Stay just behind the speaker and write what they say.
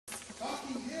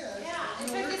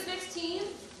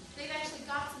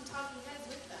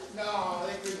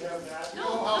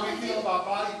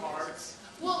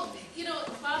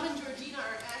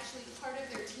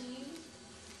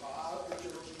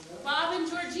Bob and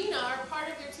Georgina are part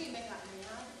of your team. They got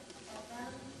mad at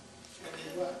them. And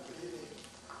they what?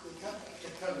 They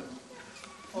cut them.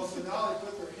 Oh, so now they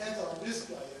put their heads on this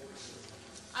guy.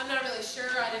 I'm not really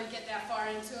sure. I didn't get that far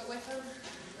into it with them.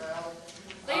 Well,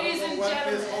 Ladies and what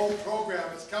gentlemen. this whole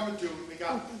program is coming to when we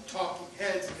got talking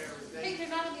heads and everything. Hey, they're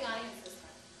not in the audience this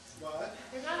time. What?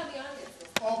 They're not in the audience this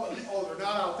time. Oh, they're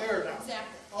not out there now.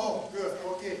 Exactly. Oh, good.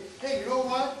 Okay. Hey, you know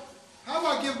what? How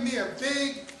about giving me a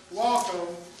big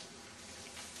welcome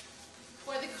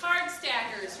For the card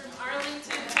stackers from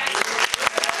Arlington, Texas.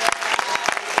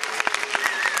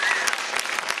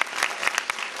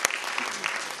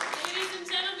 Ladies and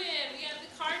gentlemen, we have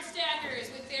the card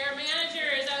stackers with their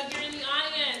managers out here in the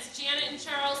audience, Janet and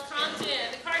Charles Compton.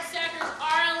 The card stackers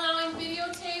are allowing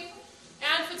videotape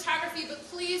and photography, but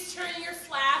please turn your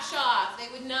flash off. They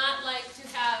would not like to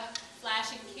have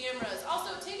flashing cameras.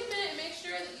 Also, take a minute and make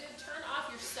sure that you turn off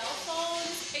your cell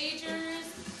phones,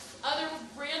 pagers, other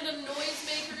random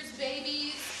noisemakers,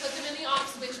 babies. Put them in the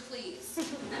off switch, please.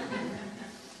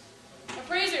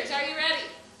 Appraisers, are you ready?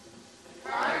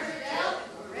 Cards are dealt,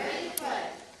 we're ready to play.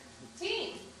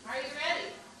 Team, are you ready?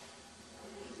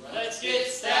 Let's get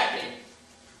stacking.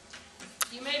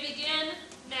 You may begin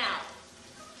now.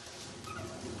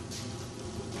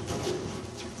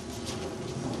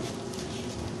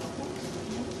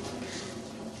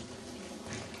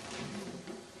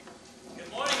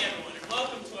 Good morning, everyone, and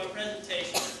welcome to our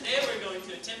presentation. Today we're going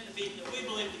to attempt a feat that we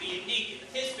believe to be unique in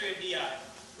the history of DI.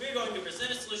 We're going to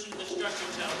present a solution to the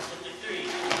structure challenge with the three.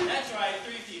 That's right,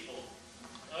 3 people.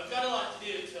 Now, we've got a lot to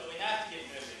do, so we have to get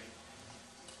moving.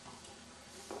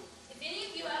 If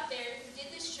any of you out there who did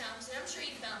this challenge, then I'm sure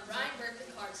you found Brian Burke the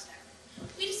card stacker.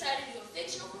 We decided to do a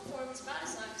fictional performance about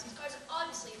his life, since cards are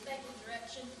obviously affecting the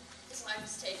direction his life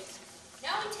is taking.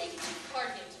 Now we take you to the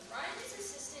card games. Brian and his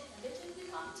assistant have entered the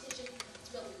competition to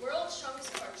build the world's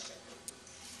strongest card structure.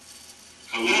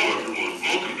 Hello everyone,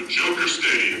 welcome to Joker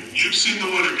Stadium. You've seen the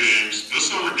Winter Games, the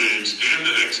Summer Games, and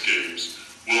the X Games.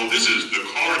 Well, this is the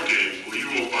card game where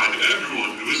you will find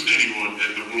everyone who is anyone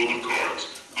in the world of cards.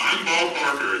 I'm Bob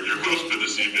Parker, your host for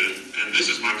this event, and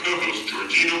this is my co-host,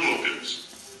 Georgina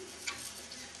Wilkins.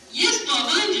 Yes,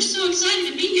 Bob, I'm just so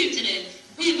excited to be here today.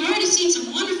 We have already seen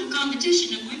some wonderful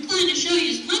competition, and we plan to show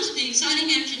you as much of the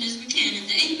exciting action as we can in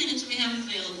the 8 minutes we have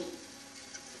available.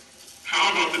 How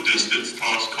about the distance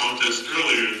toss contest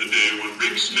earlier in the day when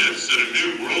Rick Smith set a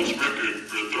new world's record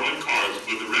for throwing cards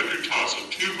with a record toss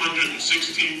of 216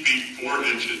 feet 4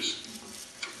 inches?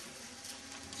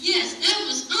 Yes, that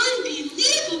was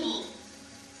unbelievable!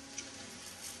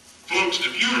 Folks,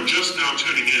 if you are just now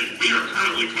tuning in, we are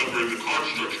currently covering the card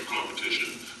structure competition.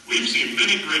 We've seen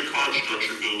many great card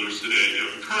structure builders today,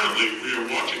 and currently we are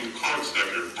watching the card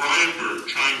stacker Brian Burke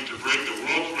trying to break the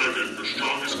world's record for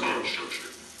strongest card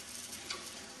structure.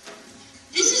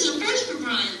 This is a first for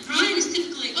Brian. Brian has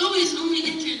typically always only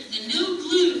entered the no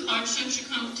glue card structure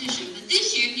competition, but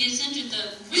this year he has entered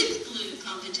the with glue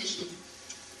competition.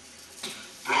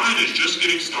 Brian is just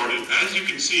getting started. As you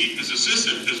can see, his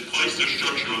assistant has placed their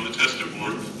structure on the tester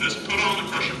board, has put on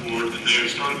the crusher board, and they are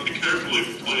starting to carefully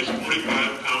place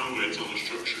 45-pound weights on the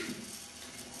structure.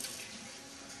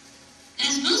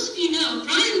 As most of you know,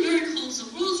 Brian Burke holds the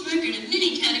world's record in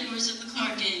many categories of the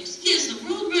card games. He has the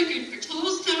world record for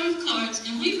tallest tower of cards,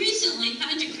 and we recently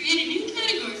had to create a new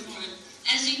category for him,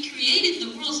 as he created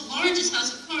the world's largest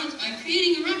house of cards by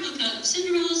creating a replica of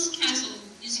Cinderella's castle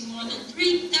using more than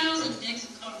 3,000 decks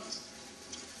of cards.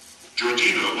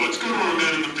 Georgina, let's go to our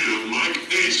man in the field, Mike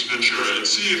Ace Ventura, and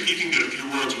see if he can get a few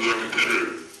words with our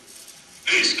competitor.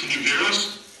 Ace, can you hear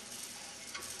us?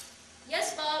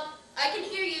 Yes, Bob, I can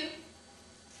hear you.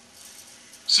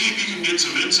 See if you can get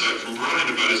some insight from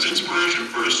Brian about his inspiration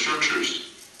for his structures.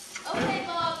 Okay,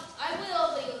 Bob, I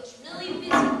will, but he looks really busy.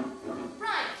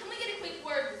 Brian, can we get a quick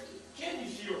word with you? Can't you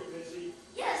see we're busy?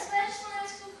 Yes, but I just want to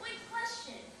ask you a quick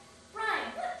question. Brian,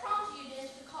 what prompted you to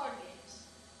enter the card games?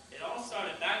 It all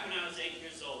started back when I was 8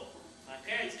 years old. My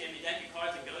parents gave me a deck of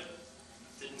cards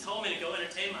and told me to go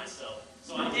entertain myself.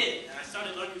 So I did, and I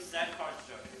started learning to stack card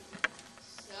structure.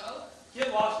 So?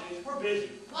 Get lost, Ace. We're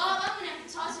busy. Bob, I'm going to have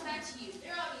to toss it back to you.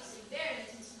 They're obviously very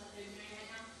intense in what they're doing right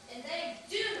now, and they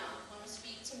do not want to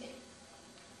speak to me.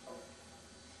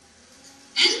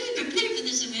 As we prepared for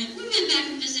this event, we went back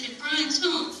and visited Brian's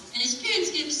home, and his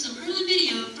parents gave us some early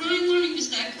video of Brian learning to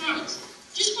stack cards.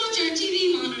 Just watch our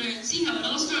TV monitor and see how it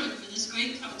all started for this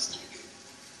great card stacker.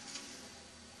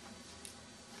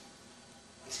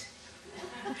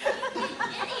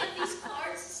 Any of these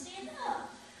cards stand up.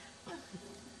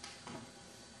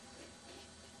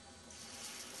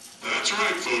 That's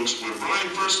right, folks. When Brian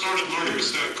first started learning to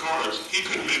stack cards, he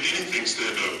couldn't make anything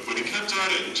stand up, but he kept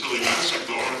at it until he mastered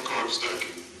the art of card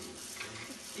stacking.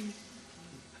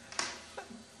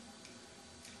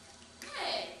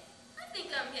 Hey, I think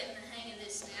I'm getting the hang of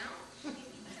this now.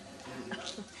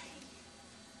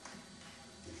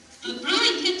 But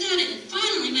Brian kept at it and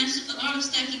finally mastered the art of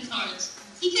stacking cards.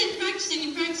 He kept practicing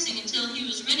and practicing until he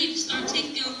was ready to start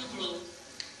taking on the world.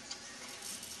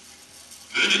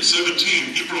 Then at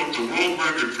 17, he broke the world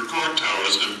record for card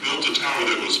towers and built a tower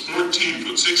that was 14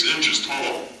 foot 6 inches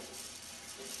tall.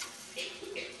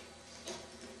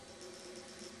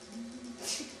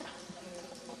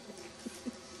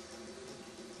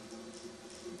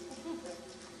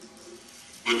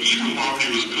 But even while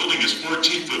he was building his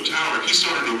 14-foot tower, he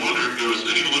started to wonder if there was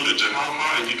any limit to how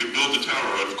high he could build a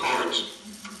tower out of cards.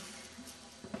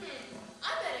 I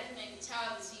bet I can make a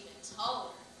tower that's even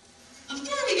taller.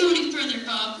 Before we go any further,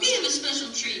 Bob, we have a special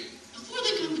treat. Before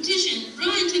the competition,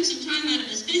 Brian took some time out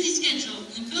of his busy schedule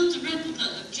and built a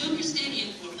replica of Joker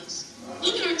Stadium for us.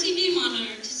 Look at our TV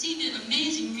monitor to see the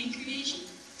amazing recreation.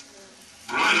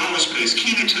 Brian always pays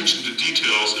keen attention to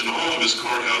details in all of his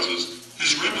card houses.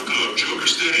 His replica of Joker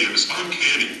Stadium is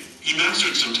uncanny. He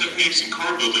mastered some techniques in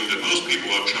card building that most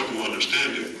people have trouble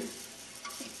understanding.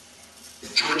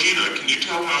 Georgina, can you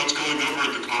tell how it's going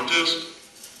over at the contest?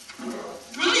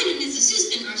 Brian and his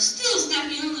assistant are still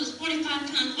stacking on those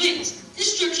 45-pound weights.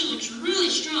 This structure looks really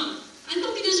strong. I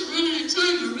hope he doesn't run out of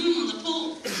time or room on the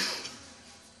pole.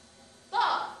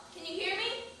 Bob, can you hear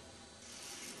me?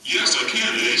 Yes, I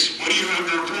can, Ace. What do you have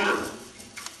to report?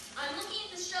 I'm looking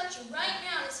at the structure right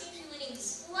now and it seems to be leaning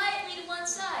slightly to one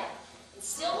side. It's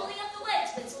still holding up the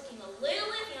legs, but it's looking a little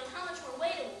iffy on how much more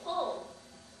weight it will hold.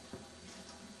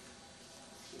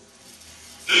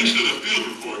 Thanks for the field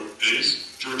report, Ace.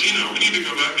 Georgina, we need to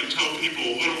go back and tell people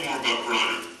a little more about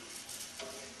Brian.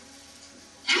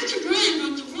 After Brian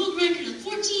broke the world record of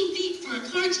 14 feet for a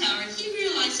card tower, he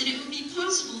realized that it would be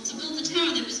possible to build a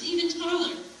tower that was even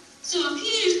taller. So a few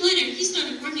years later, he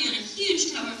started working on a huge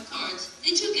tower of cards.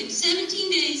 It took him 17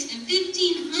 days and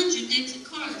 1,500 decks of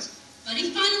cards, but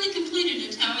he finally completed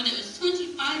a tower that was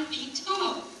 25 feet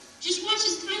tall. Just watch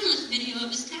this time-lapse video of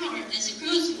his tower as it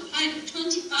grows to a height of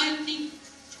 25 feet.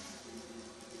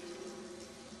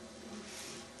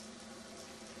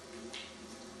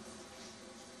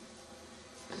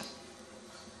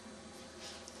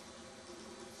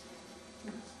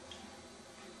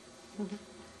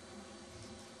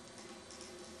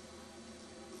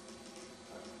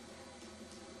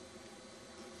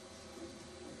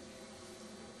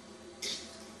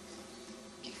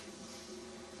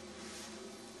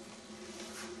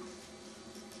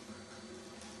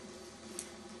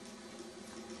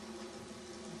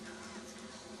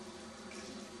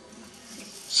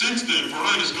 Since then,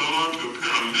 Brian has gone on to appear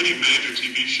on many major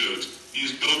TV shows. He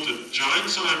has built a giant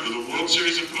sign for the World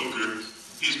Series of Poker.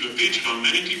 He's been featured on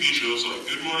many TV shows like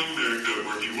Good Morning America,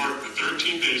 where he worked for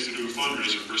 13 days to do a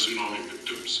fundraiser for tsunami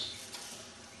victims.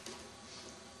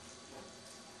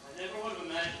 I never would have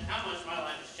imagined how much my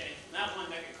life has changed from that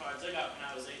one deck of cards I got when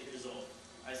I was 8 years old.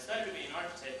 I studied to be an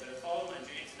architect, but I followed my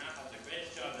dreams and now have the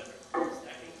greatest job ever,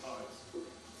 stacking cards.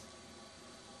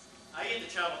 I get to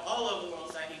travel all over the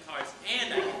world stacking cards,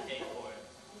 and I get paid for it.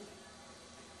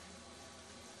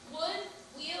 Wood,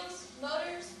 wheels,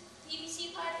 motors,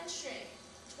 PVC pipe and string,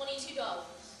 $22.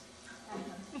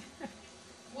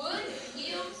 Wood,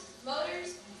 wheels,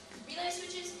 motors, relay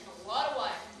switches, and a lot of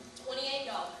wire,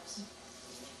 $28.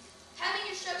 Having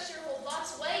your structure hold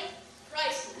lots of weight,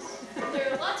 priceless.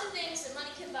 There are lots of things that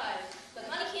money can buy, but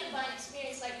money can't buy an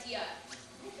experience like DI.